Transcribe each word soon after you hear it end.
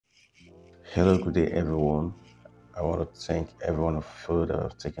Hello, good day, everyone. I want to thank everyone of you that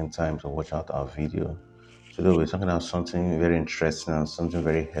have taken time to watch out our video. Today, we're talking about something very interesting and something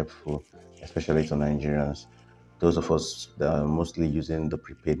very helpful, especially to Nigerians. Those of us that are mostly using the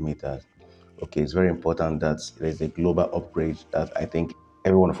prepaid meters. Okay, it's very important that there's a global upgrade that I think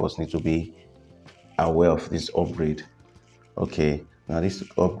every one of us need to be aware of this upgrade. Okay, now this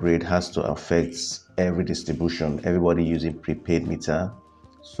upgrade has to affect every distribution, everybody using prepaid meter.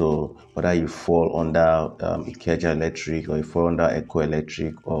 So whether you fall under Ikeja Electric or you fall under Eco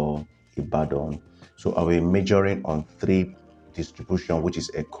Electric or Ibadan. So are we measuring on three distribution, which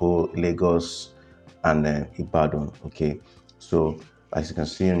is Eco, Lagos, and Ibadan? Okay, so as you can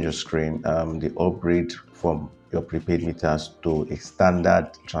see on your screen, the upgrade from your prepaid meters to a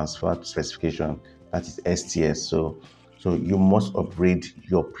standard transfer specification, that is STS. So you must upgrade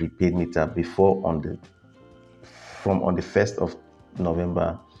your prepaid meter before on the 1st of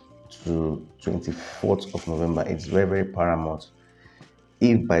November to 24th of November. It's very, very paramount.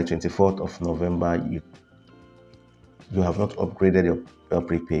 If by 24th of November you have not upgraded your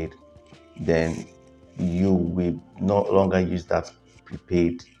prepaid, then you will no longer use that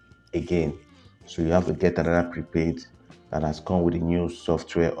prepaid again. So you have to get another prepaid that has come with a new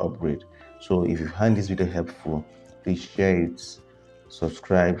software upgrade. So if you find this video helpful, please share it,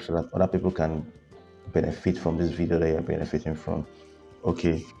 subscribe so that other people can benefit from this video that you're benefiting from.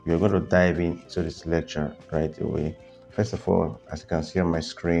 Okay, we're going to dive into this lecture right away. First of all, as you can see on my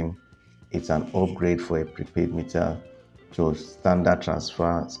screen, it's an upgrade for a prepaid meter to standard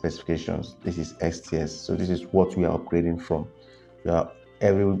transfer specifications. This is STS, so this is what we are upgrading from.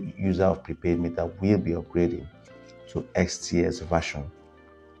 Every user of prepaid meter will be upgrading to STS version.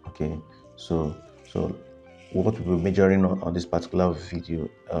 Okay, so what we're measuring on this particular video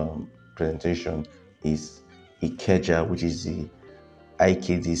presentation is ikeja, which is the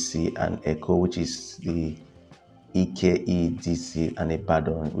IKDC, and Echo, which is the EKEDC, and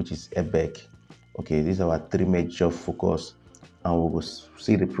Ibadan, which is EBEC. Okay, these are our three major focus, and we will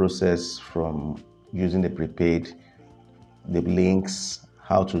see the process from using the prepaid, the links,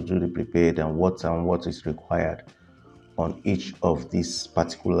 how to do the prepaid, and what is required on each of these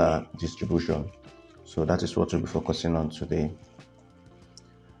particular distribution. So that is what we'll be focusing on today.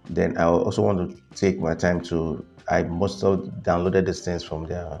 Then I also want to take my time I must have downloaded these things from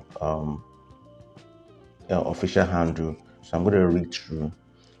their official handle. So I'm going to read through.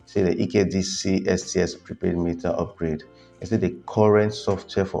 Say the EKDC STS prepaid meter upgrade. It said the current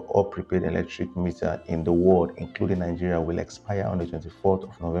software for all prepaid electric meter in the world, including Nigeria, will expire on the 24th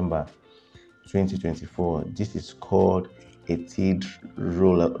of November 2024. This is called a TID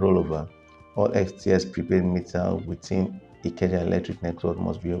rollover. All STS prepaid meter within Ikeja Electric network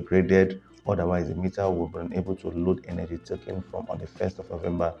must be upgraded, otherwise the meter will be unable to load energy taken from on the 1st of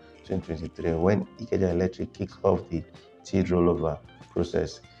November 2023. When Ikeja Electric kicks off the TID rollover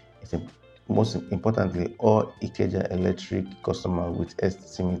process, most importantly, all Ikeja Electric customers with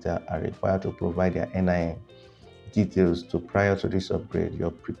STC meter are required to provide their NIN details prior to this upgrade. Your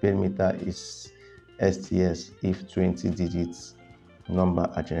prepaid meter is STS if 20 digits number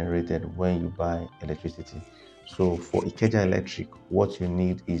are generated when you buy electricity. So for Ikeja Electric, what you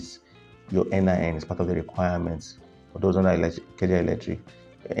need is your NIN. Is part of the requirements for those under Ikeja Electric.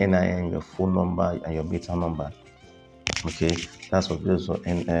 Your NIN, your phone number, and your meter number. Okay, that's for those for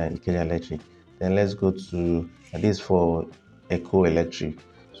Ikeja Electric. Then let's go to this for Eco Electric.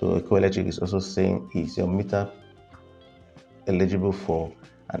 So Eco Electric is also saying, is your meter eligible for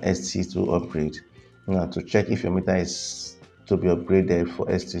an ST2 upgrade? Now, to check if your meter is to be upgraded for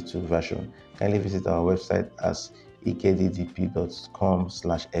ST2 version, kindly visit our website as ikeddp.com/sts.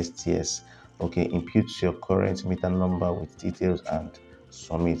 Okay, input your current meter number with details and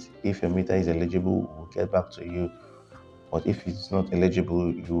submit. If your meter is eligible, we'll get back to you. But if it's not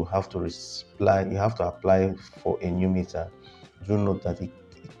eligible, you have to apply for a new meter. Do note that the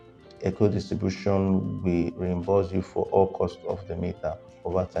Eco Distribution will reimburse you for all costs of the meter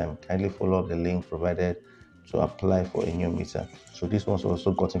over time. Kindly follow up the link provided to apply for a new meter. So this one's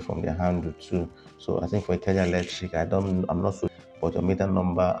also gotten from their handle too. So I think for Ikeja Electric, I'm not so, but your meter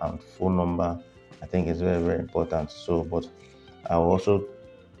number and phone number, I think is very, very important. So, but I will also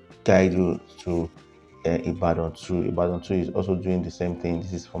guide you to Ibadan 2. Ibadan 2 is also doing the same thing.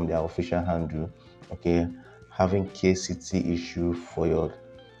 This is from their official handle. Okay, having KCT issue for your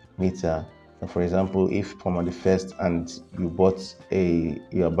meter. So for example, if from on the 1st and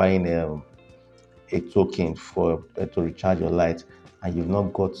you are buying a token for to recharge your light, and you've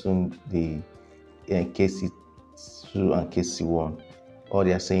not gotten the KC2 and KC1, all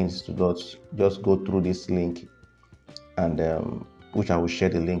they are saying is to just go through this link and which I will share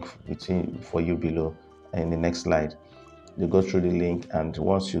the link for you below in the next slide. They go through the link, and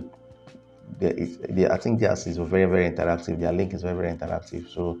once you, I think theirs is very, very interactive. Their link is very, very interactive.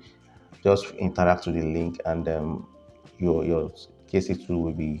 So just interact with the link, and your KC2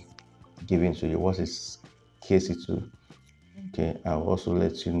 will be given to you. What is KC2? Okay, I'll also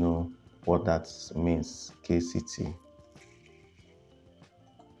let you know what that means, KCT.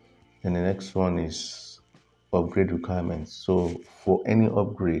 And the next one is upgrade requirements. So for any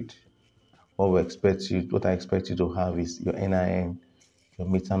upgrade, what I expect you to have is your NIN, your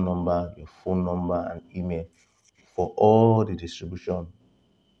meter number, your phone number, and email. For all the distribution,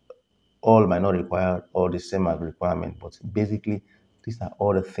 all might not require all the same requirement, but basically these are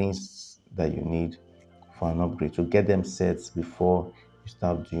all the things that you need for an upgrade to get them set before you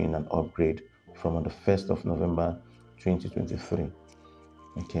start doing an upgrade from on the 1st of November 2023.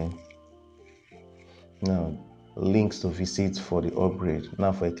 Okay. Now, links to visit for the upgrade.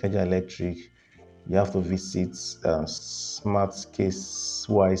 Now, for Ikeja Electric, you have to visit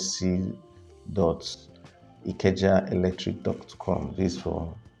smartcaseYC.ikejaelectric.com. This is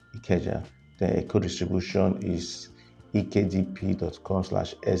for Ikeja. The eco distribution is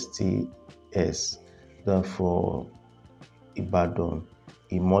ekdp.com/sts. Then for Ibadan,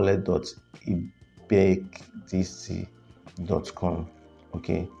 imole.ibekdc.com.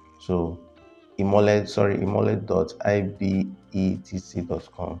 Okay, so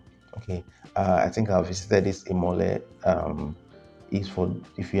imole.ibedc.com. Okay, I think I visited this Imole. Is for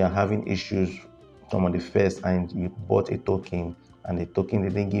if you are having issues from on the first and you bought a token and the token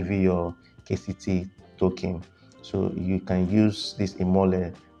didn't give you your KCT token, so you can use this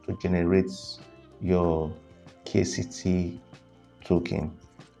Imole to generate your KCT token.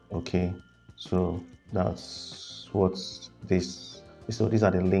 Okay, so that's what this. So these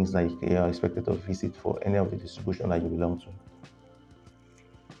are the links that you are expected to visit for any of the distribution that you belong to.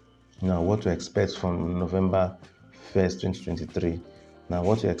 Now, what to expect from November 1st, 2023. Now,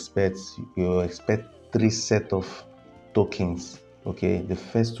 what you expect 3 sets of tokens. Okay, the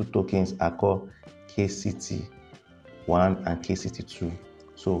first 2 tokens are called KCT1 and KCT2.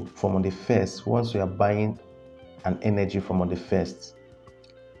 So from on the first, once you are buying an energy from on the first,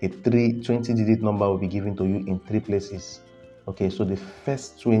 a 20-digit number will be given to you in 3 places. Okay, so the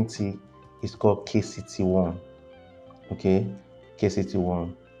first 20 is called KCT1. Okay,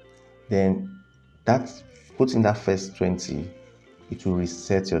 KCT1. Then put in that first 20, it will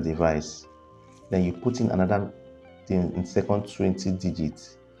reset your device. Then you put in another thing in second 20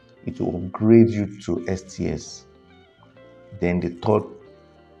 digits, it will upgrade you to STS. Then the third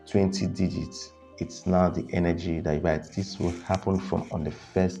 20 digits, it's now the energy that you buy. This will happen from on the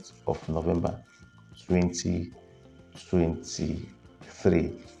 1st of November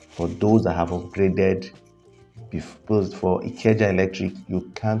 2023. For those that have upgraded before, for Ikeja Electric,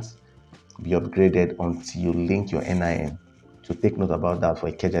 you can't be upgraded until you link your NIN. So take note about that for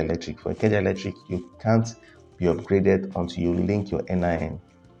Ikeja Electric. For Ikeja Electric, you can't be upgraded until you link your NIN.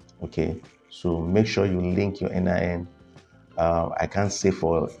 Okay, so make sure you link your NIN. I can't say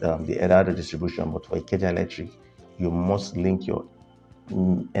for the other distribution, but for Ikeja Electric, you must link your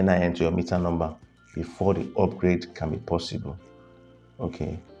NIN to your meter number before the upgrade can be possible.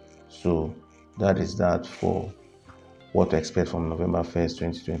 Okay, so that is that for what to expect from November 1st,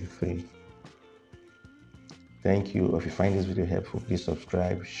 2023. Thank you. If you find this video helpful, please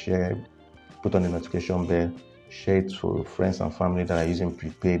subscribe, share, put on the notification bell, share it to friends and family that are using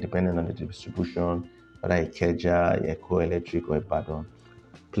prepaid, depending on the distribution, whether Ikeja, Eco Electric, or Ibadan.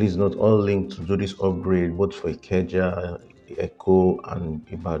 Please note all links to do this upgrade, both for Ikeja, Eco, and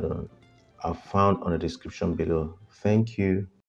Ibadan, are found on the description below. Thank you.